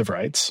exclusive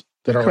rights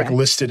that are like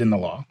listed in the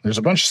law. There's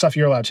a bunch of stuff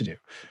you're allowed to do.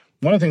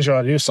 One of the things you're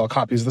allowed to do is sell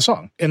copies of the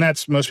song. And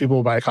that's most people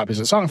will buy copies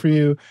of the song for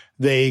you.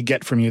 They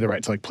get from you the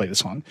right to like play the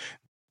song.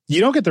 You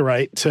don't get the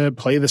right to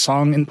play the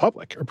song in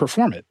public or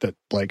perform it. That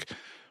like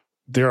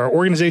there are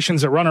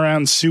organizations that run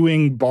around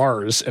suing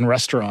bars and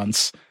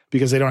restaurants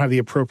because they don't have the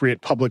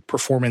appropriate public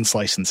performance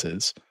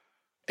licenses.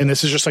 And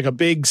this is just like a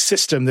big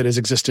system that has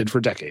existed for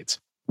decades.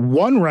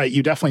 One right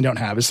you definitely don't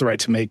have is the right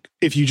to make,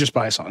 if you just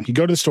buy a song. You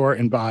go to the store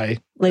and buy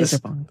Laser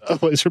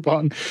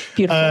Bong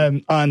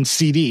on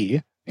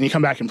CD and you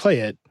come back and play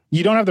it.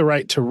 You don't have the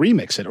right to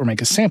remix it or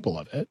make a sample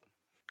of it.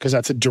 Because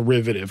that's a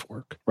derivative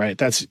work, right?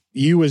 That's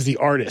you as the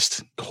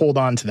artist hold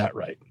on to that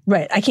right.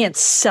 Right. I can't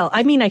sell.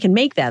 I mean, I can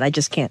make that. I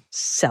just can't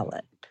sell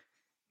it.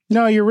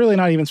 No, you're really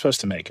not even supposed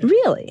to make it.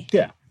 Really?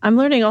 Yeah. I'm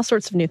learning all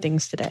sorts of new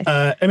things today.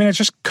 I mean, it's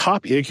just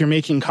copy. Like you're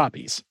making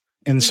copies.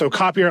 And so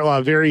copyright law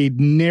very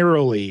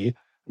narrowly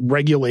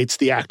regulates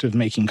the act of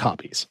making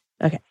copies.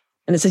 Okay.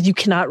 And it says you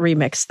cannot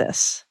remix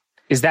this.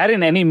 Is that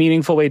in any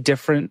meaningful way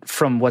different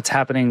from what's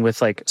happening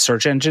with like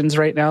search engines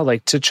right now?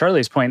 Like to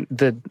Charlie's point,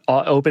 the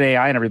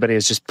OpenAI and everybody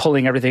is just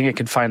pulling everything it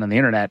can find on the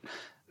internet,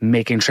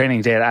 making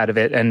training data out of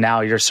it. And now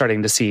you're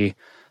starting to see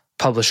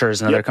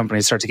publishers and other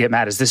companies start to get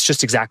mad. Is this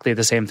just exactly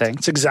the same thing?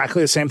 It's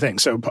exactly the same thing.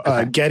 So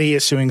Getty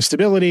is suing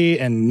Stability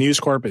and News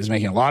Corp is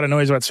making a lot of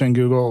noise about suing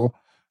Google.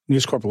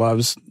 News Corp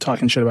loves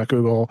talking shit about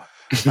Google.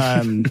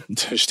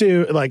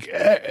 Like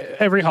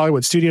every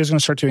Hollywood studio is going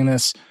to start doing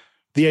this.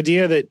 The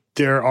idea that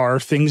there are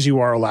things you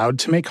are allowed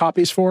to make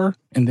copies for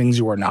and things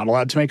you are not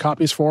allowed to make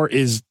copies for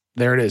is,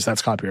 there it is.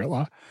 That's copyright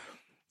law.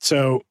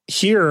 So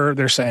here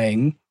they're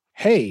saying,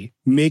 hey,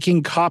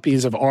 making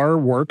copies of our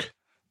work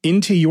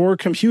into your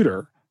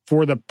computer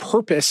for the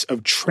purpose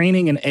of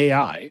training an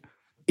AI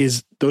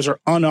those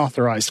are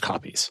unauthorized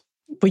copies.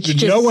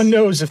 No one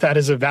knows if that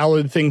is a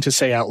valid thing to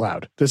say out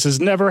loud. This has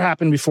never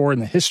happened before in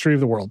the history of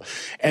the world.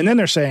 And then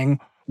they're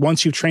saying,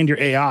 once you've trained your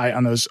AI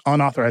on those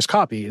unauthorized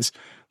copies,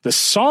 the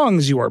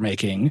songs you are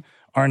making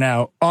are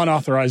now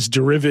unauthorized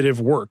derivative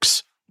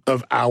works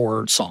of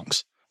our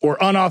songs or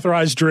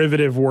unauthorized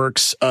derivative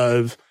works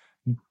of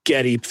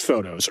Getty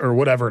photos or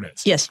whatever it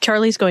is. Yes,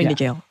 Charlie's going to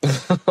jail.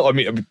 I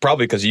mean,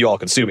 probably because you all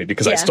can sue me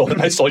because I stole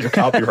your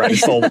copyright. I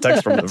stole the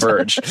text from The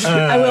Verge.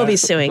 I will be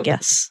suing,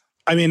 yes.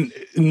 I mean,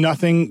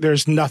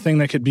 there's nothing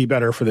that could be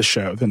better for this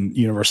show than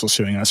Universal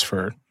suing us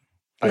for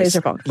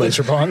Laser Bong.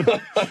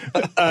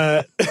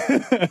 I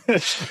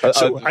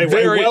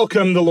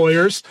welcome the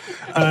lawyers.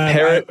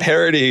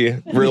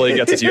 Parody really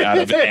gets you out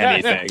of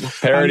anything.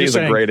 Parody is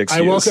a great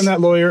excuse. I welcome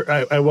that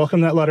lawyer. I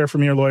welcome that letter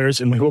from your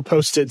lawyers, and we will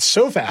post it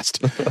so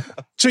fast.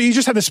 So you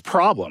just have this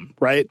problem,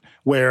 right?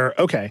 Where,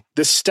 okay,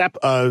 this step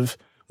of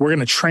we're going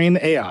to train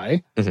the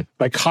AI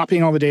by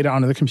copying all the data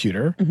onto the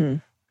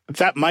computer.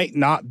 That might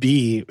not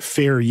be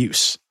fair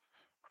use.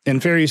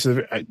 And fair use,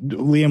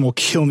 Liam will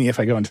kill me if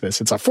I go into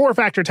this. It's a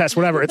 4-factor test,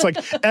 whatever. It's like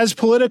as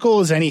political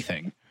as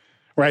anything,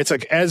 right? It's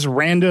like as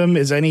random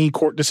as any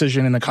court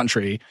decision in the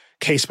country,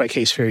 case by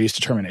case fair use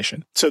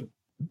determination. So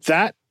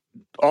that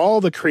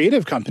all the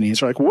creative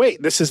companies are like,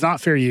 wait, this is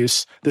not fair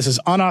use. This is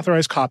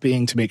unauthorized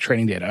copying to make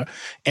training data.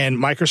 And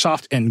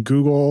Microsoft and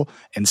Google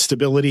and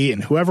Stability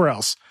and whoever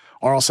else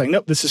are all saying,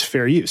 nope, this is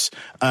fair use.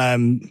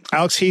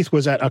 Alex Heath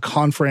was at a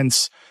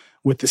conference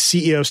with the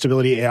CEO of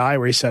Stability AI,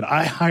 where he said,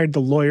 I hired the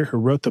lawyer who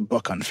wrote the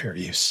book on fair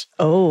use.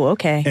 Oh,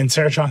 okay. And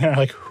Sarah Chong and I are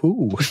like,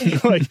 who?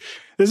 Like,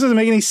 this doesn't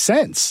make any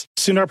sense.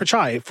 Sundar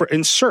Pichai,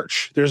 in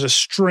search, there's a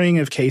string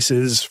of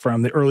cases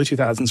from the early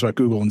 2000s about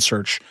Google and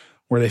search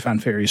where they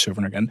found fair use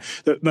over and again.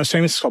 The most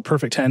famous is called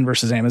Perfect 10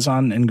 versus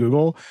Amazon and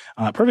Google.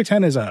 Perfect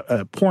 10 is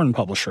a porn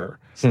publisher.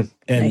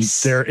 And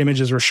their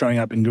images were showing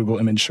up in Google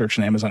image search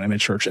and Amazon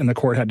image search. And the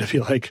court had to be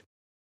like,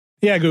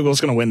 yeah, Google's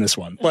going to win this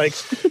one. Like,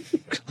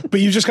 but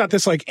you've just got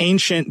this like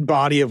ancient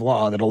body of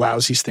law that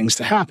allows these things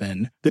to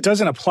happen that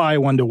doesn't apply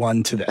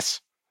one-to-one to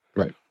this.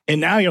 Right. And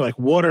now you're like,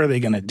 what are they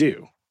going to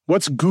do?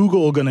 What's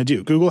Google going to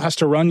do? Google has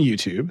to run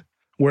YouTube.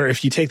 where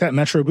if you take that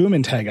Metro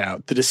Boomin tag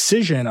out, the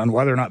decision on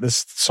whether or not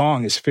this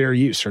song is fair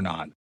use or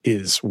not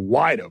is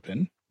wide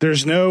open.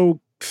 There's no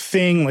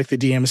thing like the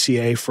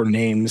DMCA for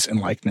names and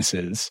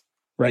likenesses,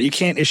 right? You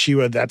can't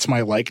issue a "that's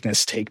my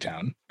likeness"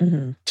 takedown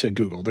to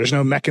Google. There's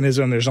no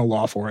mechanism. There's no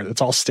law for it.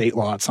 It's all state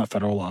law. It's not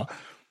federal law.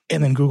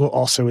 And then Google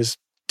also is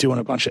doing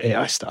a bunch of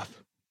AI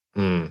stuff.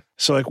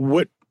 So like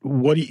what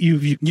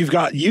you've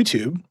got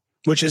YouTube,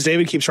 which, as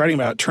David keeps writing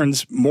about,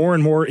 turns more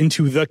and more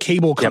into the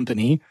cable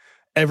company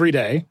every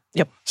day.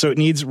 Yep. So it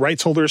needs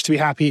rights holders to be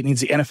happy. It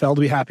needs the NFL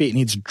to be happy. It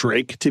needs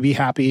Drake to be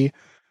happy.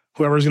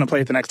 Whoever's going to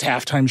play at the next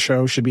halftime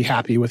show should be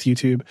happy with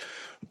YouTube.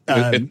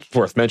 It's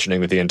worth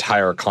mentioning that the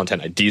entire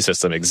content ID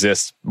system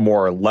exists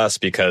more or less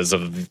because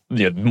of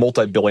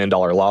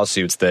multi-billion-dollar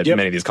lawsuits that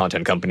many of these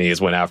content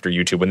companies went after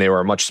YouTube when they were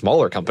a much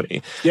smaller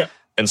company. Yeah.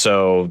 And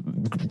so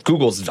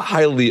Google's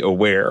highly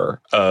aware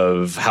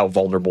of how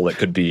vulnerable it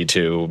could be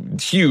to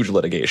huge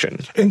litigation.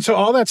 And so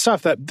all that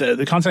stuff, that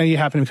the content ID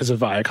happened because of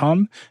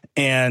Viacom,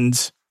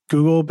 and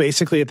Google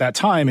basically at that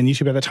time and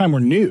YouTube at that time were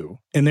new.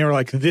 And they were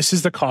like, this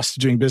is the cost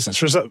of doing business.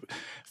 There's a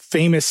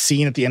famous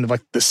scene at the end of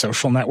like The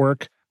Social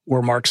Network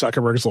where Mark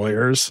Zuckerberg's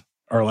lawyers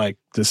are like,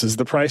 this is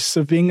the price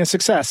of being a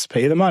success.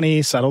 Pay the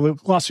money, settle the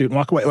lawsuit, and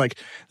walk away. Like,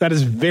 that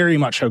is very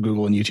much how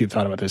Google and YouTube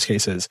thought about those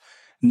cases.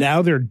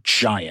 Now they're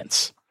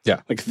giants.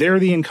 Yeah. Like, they're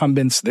the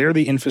incumbents, they're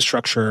the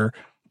infrastructure,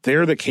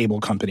 they're the cable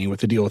company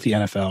with the deal with the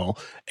NFL,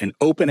 and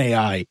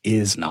OpenAI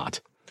is not.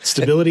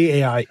 Stability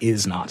AI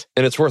is not.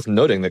 And it's worth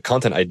noting that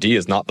Content ID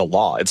is not the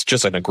law. It's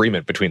just an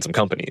agreement between some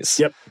companies.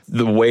 Yep.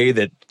 The way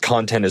that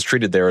content is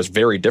treated there is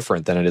very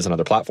different than it is on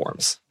other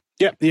platforms.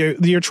 Yeah.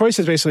 Your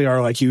choices basically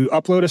are like, you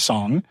upload a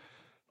song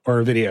or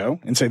a video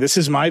and say, this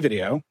is my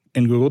video,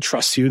 and Google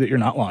trusts you that you're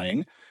not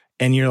lying.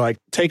 And you're like,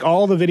 take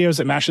all the videos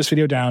that match this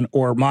video down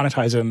or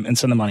monetize them and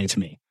send the money to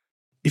me.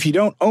 If you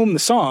don't own the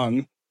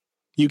song,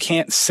 you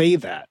can't say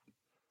that.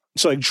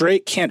 So like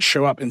Drake can't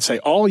show up and say,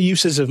 all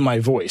uses of my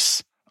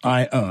voice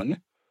I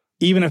own,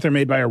 even if they're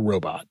made by a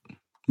robot.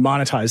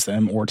 Monetize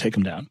them or take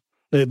them down.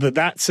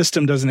 That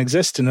system doesn't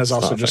exist, and is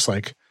also just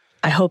like,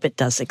 I hope it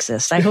does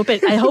exist. I hope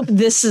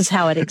this is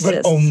how it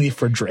exists. But only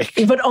for Drake.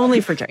 But only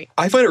for Drake.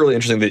 I find it really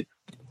interesting that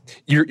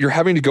you're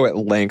having to go at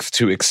length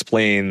to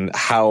explain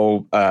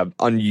how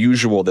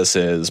unusual this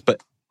is,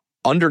 but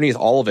underneath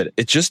all of it,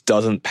 it just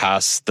doesn't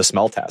pass the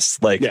smell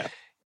test. Like,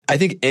 I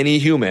think any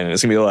human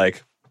is gonna be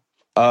like,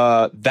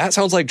 that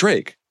sounds like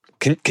Drake.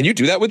 Can you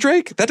do that with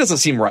Drake? That doesn't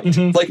seem right.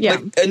 Like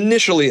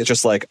initially, it's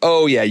just like,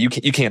 oh yeah, you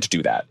can't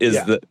do that.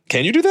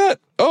 Can you do that?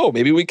 Oh,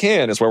 maybe we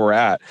can. Is where we're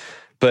at.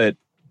 But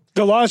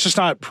the law is just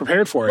not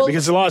prepared for it,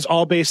 because the law is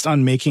all based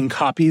on making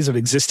copies of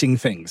existing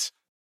things.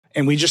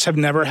 And we just have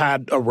never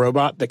had a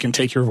robot that can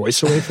take your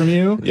voice away from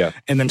you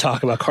and then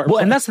talk about car. Well,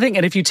 and that's the thing.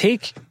 And if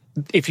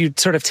you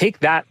sort of take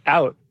that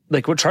out,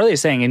 like what Charlie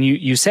is saying, and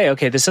you say,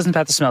 okay, this doesn't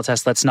pass the smell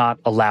test, let's not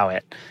allow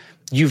it.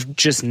 You've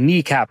just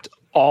kneecapped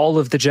all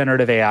of the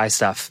generative AI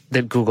stuff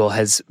that Google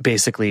has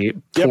basically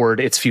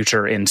poured its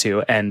future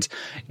into. And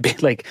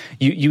like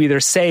you either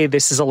say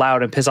this is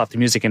allowed and piss off the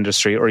music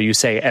industry, or you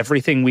say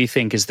everything we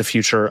think is the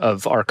future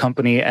of our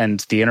company and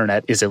the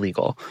internet is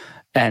illegal.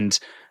 And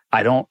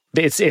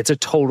it's a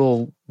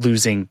total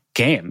losing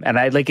game. And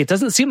it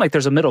doesn't seem like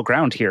there's a middle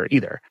ground here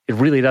either. It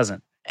really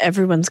doesn't.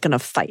 Everyone's going to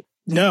fight.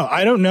 No,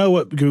 I don't know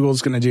what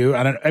Google's going to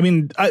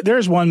do.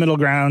 There's one middle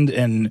ground,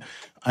 and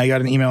I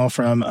got an email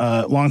from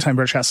a longtime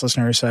Birdcast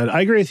listener who said,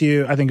 I agree with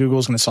you. I think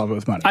Google's going to solve it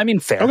with money. I mean,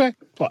 fair. Okay.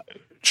 Well,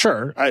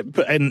 sure.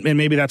 And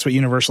maybe that's what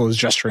Universal is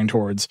gesturing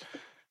towards.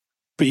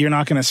 But you're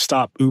not going to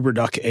stop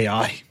UberDuck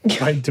AI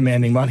by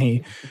demanding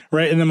money,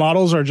 right? And the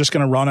models are just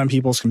going to run on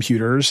people's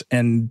computers,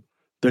 and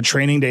the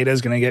training data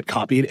is going to get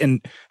copied.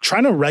 And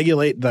trying to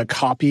regulate the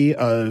copy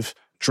of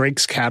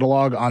Drake's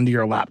catalog onto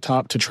your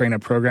laptop to train a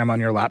program on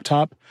your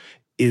laptop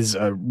is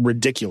a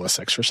ridiculous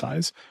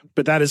exercise.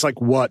 But that is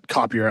like what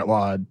copyright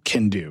law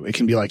can do. It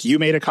can be like, you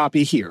made a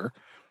copy here,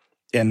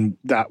 and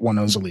that one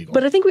is illegal.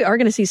 But I think we are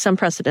going to see some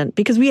precedent,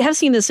 because we have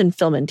seen this in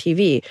film and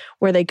TV,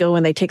 where they go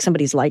and they take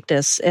somebody's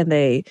likeness and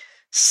they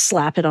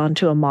slap it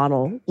onto a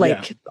model.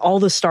 Like all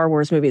the Star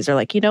Wars movies are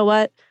like, you know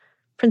what?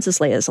 Princess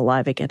Leia is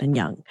alive again and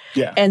young.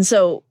 Yeah. And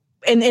so,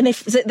 and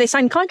they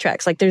sign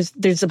contracts. Like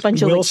there's a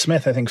bunch of Will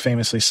Smith, I think,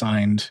 famously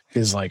signed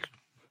his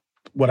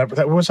whatever.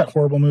 What was that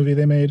horrible movie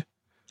they made?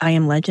 I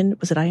Am Legend?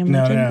 Was it I Am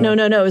Legend? No.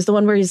 It was the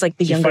one where he's like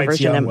the younger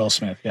version of Will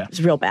Smith. Yeah. It's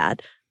real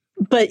bad.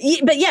 But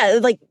yeah,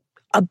 like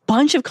a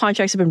bunch of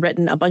contracts have been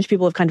written. A bunch of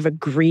people have kind of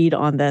agreed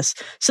on this.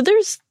 So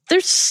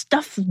there's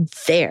stuff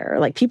there.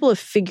 Like people have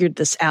figured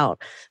this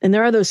out, and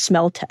there are those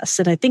smell tests.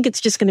 And I think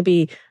it's just going to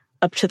be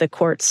up to the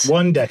courts.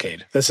 1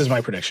 decade. This is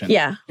my prediction.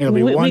 Yeah.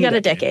 We got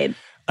a decade.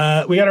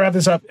 We got to wrap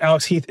this up.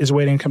 Alex Heath is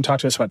waiting to come talk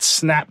to us about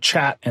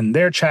Snapchat and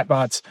their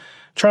chatbots.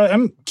 Charlie,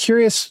 I'm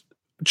curious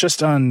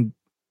just on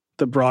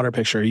the broader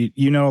picture.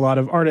 You know a lot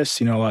of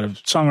artists, you know a lot of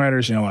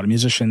songwriters, you know a lot of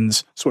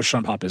musicians. Switched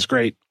on Pop is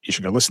great. You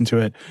should go listen to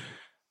it.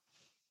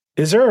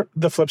 Is there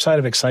the flip side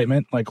of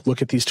excitement? Like,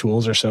 look at these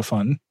tools, are so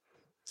fun.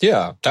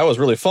 Yeah, that was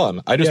really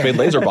fun. I just made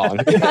laser bong.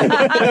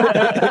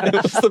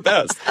 It was the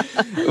best.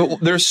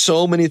 There's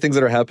so many things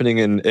that are happening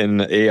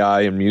in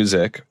AI and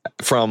music,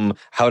 from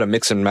how to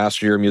mix and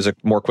master your music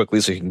more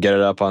quickly so you can get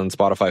it up on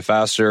Spotify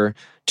faster,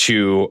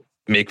 to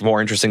make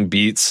more interesting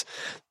beats.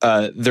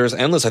 There's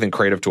endless, I think,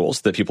 creative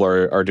tools that people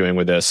are doing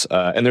with this.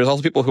 And there's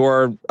also people who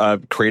are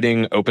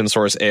creating open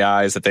source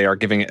AIs that they are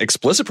giving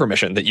explicit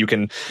permission that you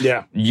can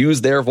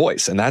use their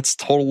voice. And that's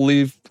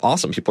totally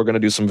awesome. People are going to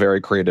do some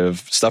very creative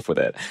stuff with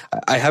it.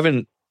 I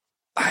haven't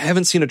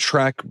seen a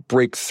track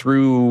break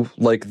through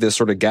like this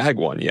sort of gag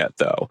one yet,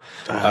 though.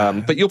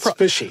 But you'll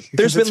probably fishy.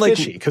 There's been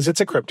fishy because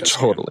it's a crypto.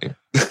 Totally.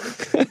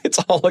 It's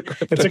all a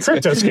crypto. It's a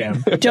crypto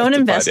scam. Don't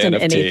invest in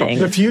anything.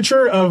 The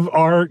future of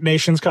our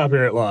nation's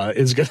copyright law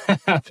is going to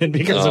happen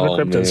because of a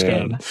crypto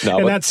scam. No,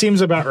 and that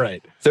seems about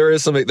right.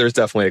 There's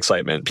definitely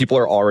excitement. People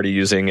are already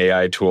using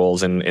AI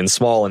tools in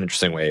small and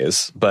interesting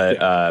ways. But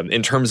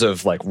in terms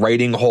of like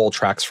writing whole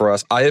tracks for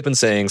us, I have been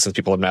saying since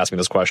people have been asking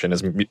me this question,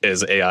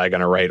 is AI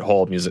going to write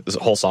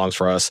whole songs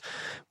for us?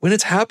 When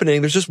it's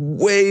happening, there's just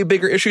way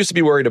bigger issues to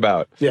be worried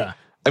about. Yeah.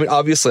 I mean,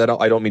 obviously, I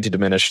don't mean to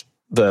diminish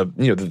the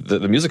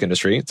music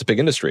industry. It's a big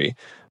industry.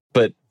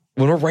 But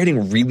when we're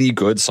writing really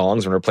good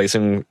songs, when we're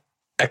placing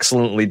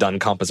excellently done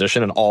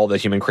composition and all the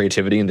human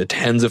creativity into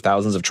tens of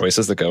thousands of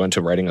choices that go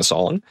into writing a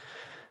song,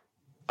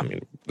 I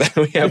mean,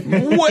 we have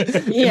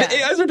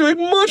the AIs are doing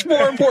much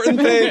more important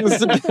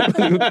things.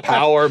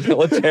 Power,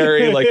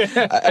 military, like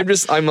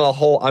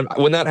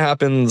when that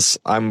happens,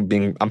 I'm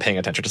paying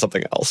attention to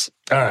something else.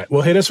 All right,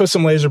 well, hit us with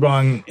some laser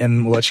bong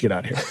and we'll let you get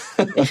out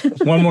of here.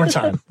 One more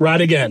time. Ride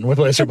again with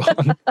laser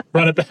bong.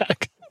 Run it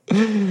back.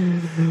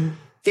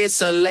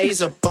 It's a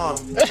laser bomb.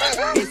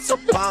 It's a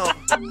bomb.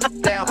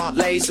 There are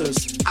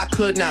lasers. I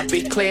could not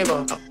be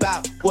clearer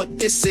about what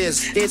this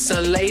is. It's a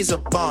laser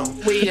bomb.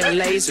 Weed and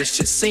lasers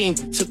just seem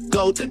to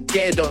go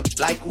together.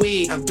 Like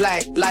weed and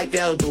black, like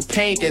they'll do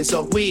paintings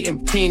of weed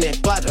and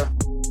peanut butter.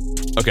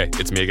 Okay,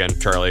 it's me again,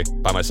 Charlie,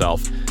 by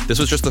myself. This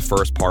was just the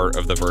first part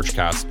of the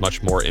Vergecast's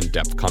much more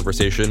in-depth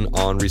conversation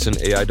on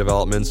recent AI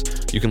developments.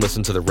 You can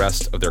listen to the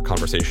rest of their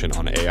conversation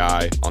on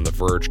AI on the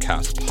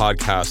Vergecast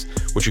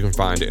podcast, which you can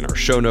find in our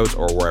show notes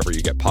or wherever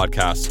you get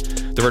podcasts.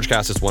 The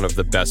Vergecast is one of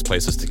the best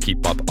places to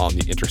keep up on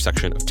the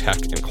intersection of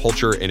tech and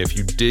culture, and if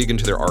you dig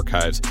into their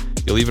archives,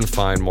 you'll even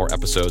find more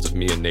episodes of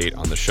me and Nate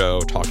on the show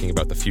talking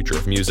about the future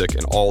of music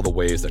and all the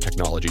ways that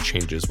technology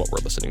changes what we're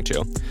listening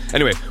to.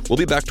 Anyway, we'll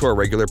be back to our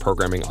regular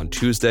programming on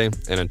Tuesday,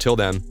 and until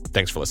then,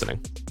 thanks for listening.